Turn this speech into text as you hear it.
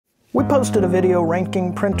We posted a video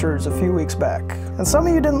ranking printers a few weeks back, and some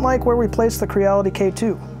of you didn't like where we placed the Creality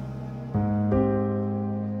Q2.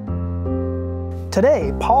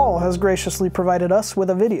 Today, Paul has graciously provided us with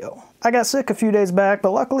a video. I got sick a few days back,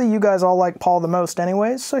 but luckily you guys all like Paul the most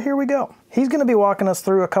anyways, so here we go. He's going to be walking us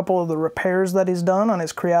through a couple of the repairs that he's done on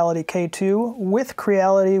his Creality Q2 with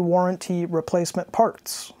Creality warranty replacement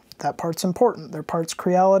parts. That part's important. They're parts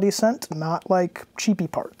Creality sent, not like cheapy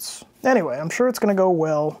parts. Anyway, I'm sure it's going to go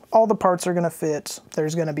well. All the parts are going to fit.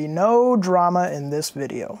 There's going to be no drama in this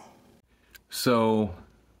video. So,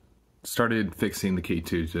 started fixing the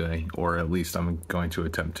Q2 today, or at least I'm going to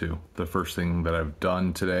attempt to. The first thing that I've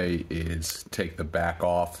done today is take the back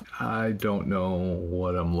off. I don't know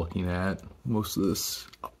what I'm looking at. Most of this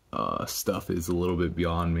stuff is a little bit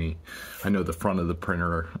beyond me. I know the front of the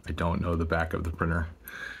printer. I don't know the back of the printer.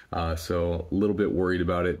 So a little bit worried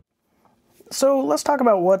about it. So let's talk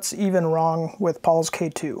about what's even wrong with Paul's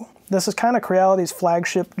Q2. This is kind of Creality's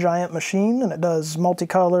flagship giant machine, and it does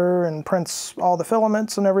multicolor and prints all the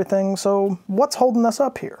filaments and everything, so what's holding us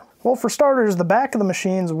up here? Well, for starters, the back of the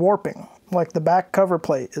machine's warping. Like the back cover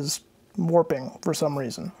plate is warping for some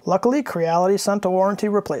reason. Luckily, Creality sent a warranty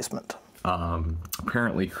replacement.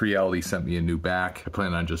 Apparently Creality sent me a new back. I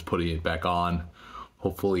plan on just putting it back on.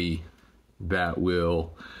 Hopefully that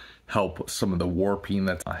will help some of the warping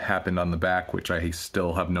that's happened on the back, which I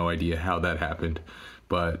still have no idea how that happened,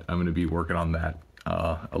 but I'm going to be working on that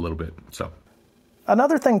a little bit. So,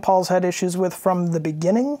 another thing Paul's had issues with from the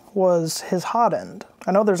beginning was his hot end.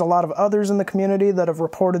 I know there's a lot of others in the community that have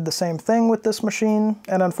reported the same thing with this machine,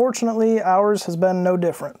 and unfortunately ours has been no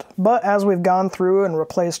different. But as we've gone through and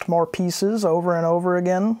replaced more pieces over and over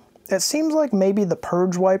again, it seems like maybe the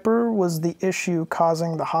purge wiper was the issue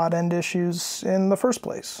causing the hot end issues in the first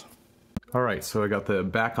place. All right, so I got the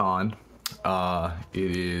back on.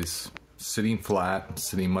 It is sitting flat,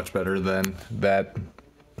 sitting much better than that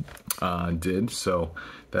did, so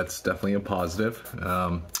that's definitely a positive.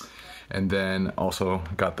 And then also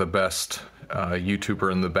got the best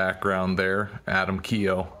YouTuber in the background there, Adam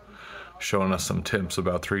Keogh, showing us some tips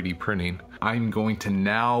about 3D printing. I'm going to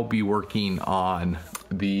now be working on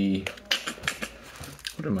the,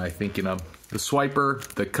 what am I thinking of? The swiper,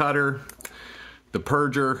 the cutter, the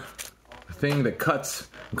purger, the thing that cuts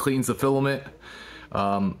and cleans the filament.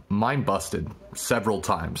 Mine busted several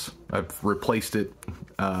times. I've replaced it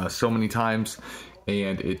so many times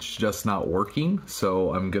and it's just not working.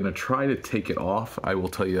 So I'm gonna try to take it off. I will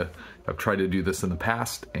tell you, I've tried to do this in the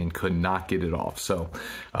past and could not get it off. So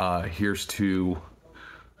here's to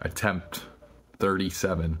attempt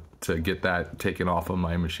 37 to get that taken off of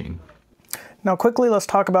my machine. Now quickly, let's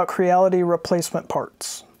talk about Creality replacement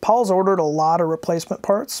parts. Paul's ordered a lot of replacement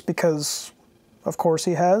parts because, of course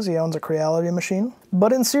he owns a Creality machine.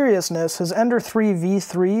 But in seriousness, his Ender 3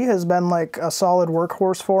 V3 has been like a solid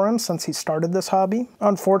workhorse for him since he started this hobby.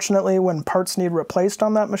 Unfortunately, when parts need replaced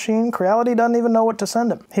on that machine, Creality doesn't even know what to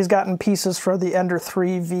send him. He's gotten pieces for the Ender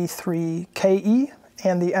 3 V3 KE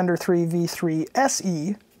and the Ender 3 V3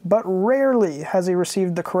 SE, but rarely has he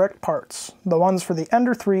received the correct parts, the ones for the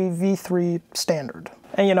Ender 3 V3 standard.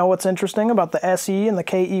 And you know what's interesting about the SE and the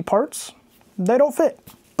KE parts? They don't fit.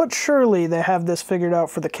 But surely they have this figured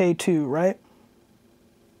out for the Q2, right?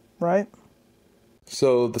 Right?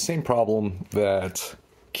 So the same problem that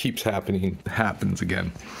keeps happening happens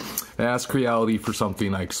again. I ask Creality for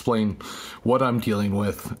something, I explain what I'm dealing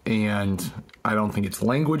with, and I don't think it's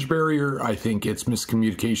language barrier, I think it's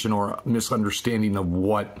miscommunication or misunderstanding of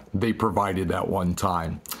what they provided at one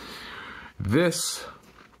time. This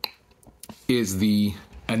is the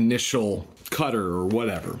initial cutter or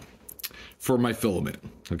whatever for my filament,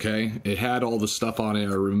 okay? It had all the stuff on it,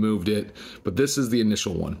 I removed it, but this is the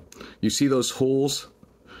initial one. You see those holes?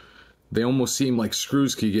 They almost seem like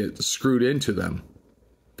screws could get screwed into them,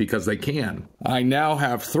 because they can. I now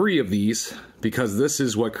have 3 of these because this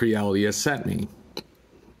is what Creality has sent me.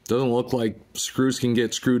 Doesn't look like screws can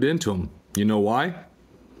get screwed into them. You know why?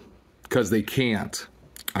 Because they can't.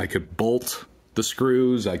 I could bolt the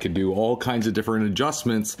screws, I could do all kinds of different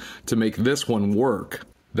adjustments to make this one work.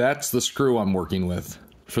 That's the screw I'm working with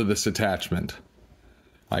for this attachment.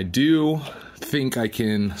 I do think I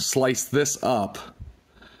can slice this up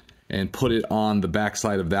and put it on the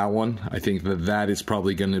backside of that one. I think that that is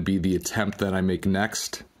probably going to be the attempt that I make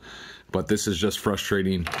next. But this is just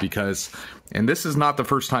frustrating because, and this is not the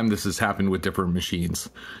first time this has happened with different machines.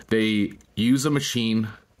 They use a machine,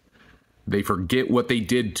 they forget what they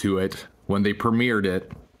did to it when they premiered it,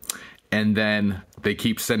 and then they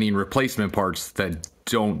keep sending replacement parts that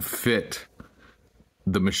don't fit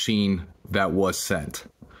the machine that was sent.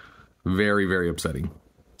 Very, very upsetting.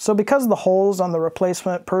 So because the holes on the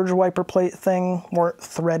replacement purge wiper plate thing weren't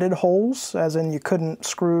threaded holes, as in you couldn't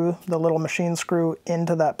screw the little machine screw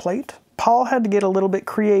into that plate, Paul had to get a little bit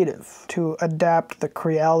creative to adapt the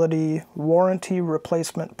Creality warranty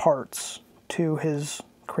replacement parts to his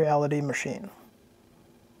Creality machine.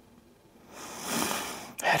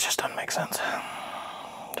 It just doesn't make sense.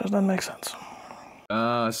 It just doesn't make sense.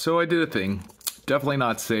 So I did a thing. Definitely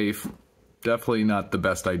not safe. Definitely not the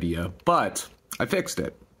best idea. But I fixed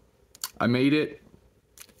it. I made it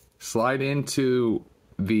slide into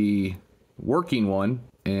the working one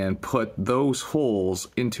and put those holes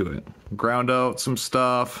into it. Ground out some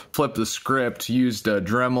stuff, flipped the script, used a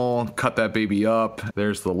Dremel, cut that baby up.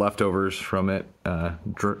 There's the leftovers from it,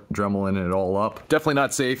 Dremeling it all up. Definitely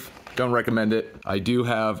not safe. Don't recommend it. I do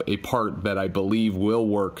have a part that I believe will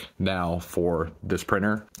work now for this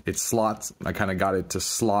printer. It slots, I kind of got it to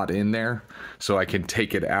slot in there so I can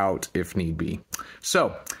take it out if need be.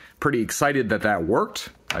 So, pretty excited that that worked.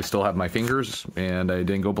 I still have my fingers and I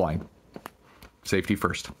didn't go blind. Safety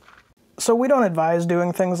first. So we don't advise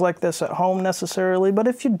doing things like this at home necessarily, but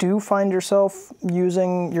if you do find yourself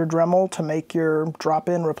using your Dremel to make your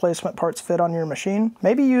drop-in replacement parts fit on your machine,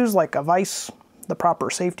 maybe use like a vise, the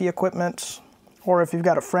proper safety equipment, or if you've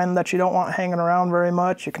got a friend that you don't want hanging around very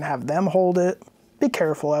much, you can have them hold it. Be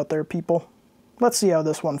careful out there, people. Let's see how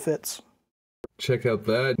this one fits. Check out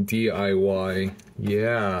that DIY.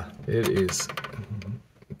 Yeah, it is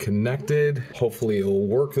connected. Hopefully it'll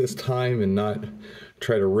work this time and not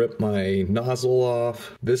try to rip my nozzle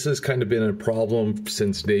off. This has kind of been a problem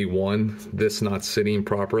since day one, this not sitting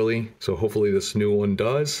properly. So hopefully this new one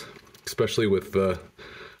does, especially with the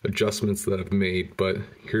adjustments that I've made. But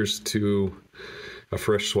here's to a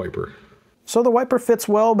fresh swiper. So the wiper fits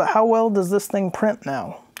well, but how well does this thing print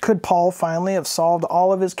now? Could Paul finally have solved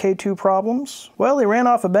all of his K2 problems? Well, he ran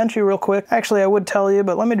off a benchy real quick. Actually, I would tell you,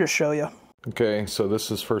 but let me just show you. Okay, so this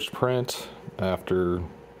is first print after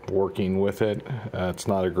working with it. It's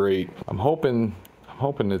not a great. I'm hoping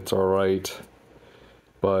it's all right,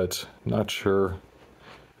 but not sure.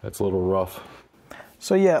 That's a little rough.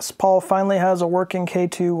 So yes, Paul finally has a working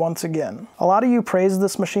K2 once again. A lot of you praised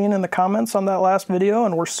this machine in the comments on that last video,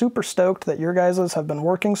 and we're super stoked that your guys's have been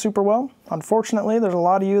working super well. Unfortunately, there's a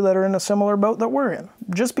lot of you that are in a similar boat that we're in.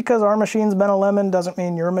 Just because our machine's been a lemon doesn't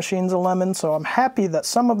mean your machine's a lemon, so I'm happy that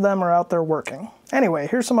some of them are out there working. Anyway,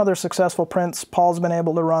 here's some other successful prints Paul's been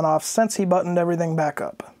able to run off since he buttoned everything back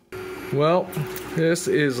up. Well, this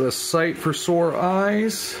is a sight for sore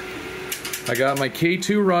eyes. I got my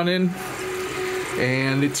K2 running,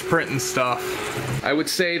 and it's printing stuff. I would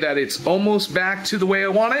say that it's almost back to the way I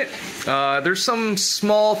want it. There's some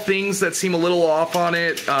small things that seem a little off on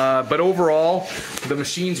it, but overall, the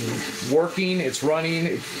machine's working, it's running,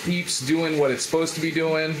 it keeps doing what it's supposed to be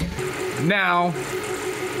doing. Now,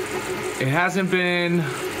 it hasn't been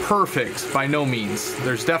perfect by no means.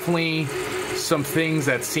 There's definitely some things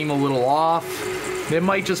that seem a little off. It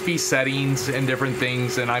might just be settings and different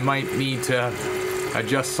things, and I might need to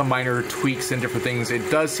adjust some minor tweaks and different things. It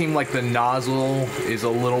does seem like the nozzle is a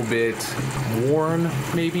little bit worn,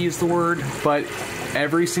 maybe is the word, but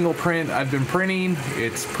every single print I've been printing,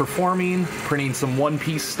 it's performing. Printing some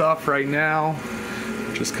one-piece stuff right now,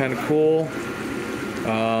 which is kind of cool.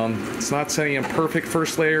 It's not sending a perfect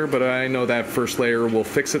first layer, but I know that first layer will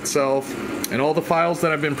fix itself. And all the files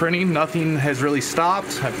that I've been printing, nothing has really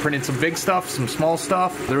stopped. I've printed some big stuff, some small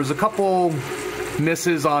stuff. There was a couple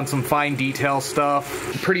misses on some fine detail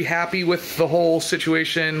stuff. I'm pretty happy with the whole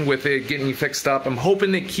situation with it getting fixed up. I'm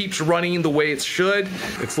hoping it keeps running the way it should.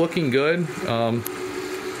 It's looking good.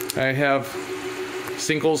 I have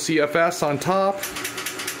single CFS on top,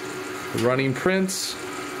 running prints,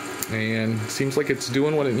 and seems like it's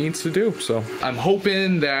doing what it needs to do. So I'm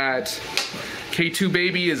hoping that K2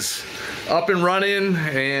 baby is up and running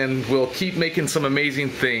and we'll keep making some amazing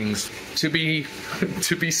things to be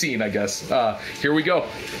seen, I guess. Here we go.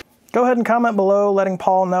 Go ahead and comment below letting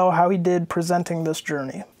Paul know how he did presenting this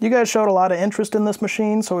journey. You guys showed a lot of interest in this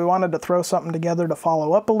machine, so we wanted to throw something together to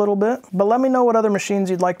follow up a little bit. But let me know what other machines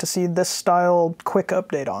you'd like to see this style quick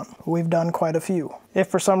update on. We've done quite a few. If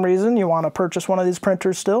for some reason you want to purchase one of these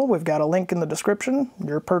printers still, we've got a link in the description.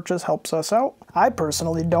 Your purchase helps us out. I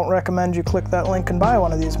personally don't recommend you click that link and buy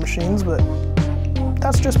one of these machines, but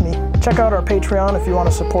that's just me. Check out our Patreon if you want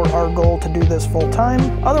to support our goal to do this full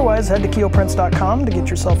time. Otherwise, head to keoprints.com to get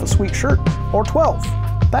yourself a sweet shirt, or 12.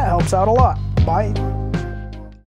 That helps out a lot. Bye.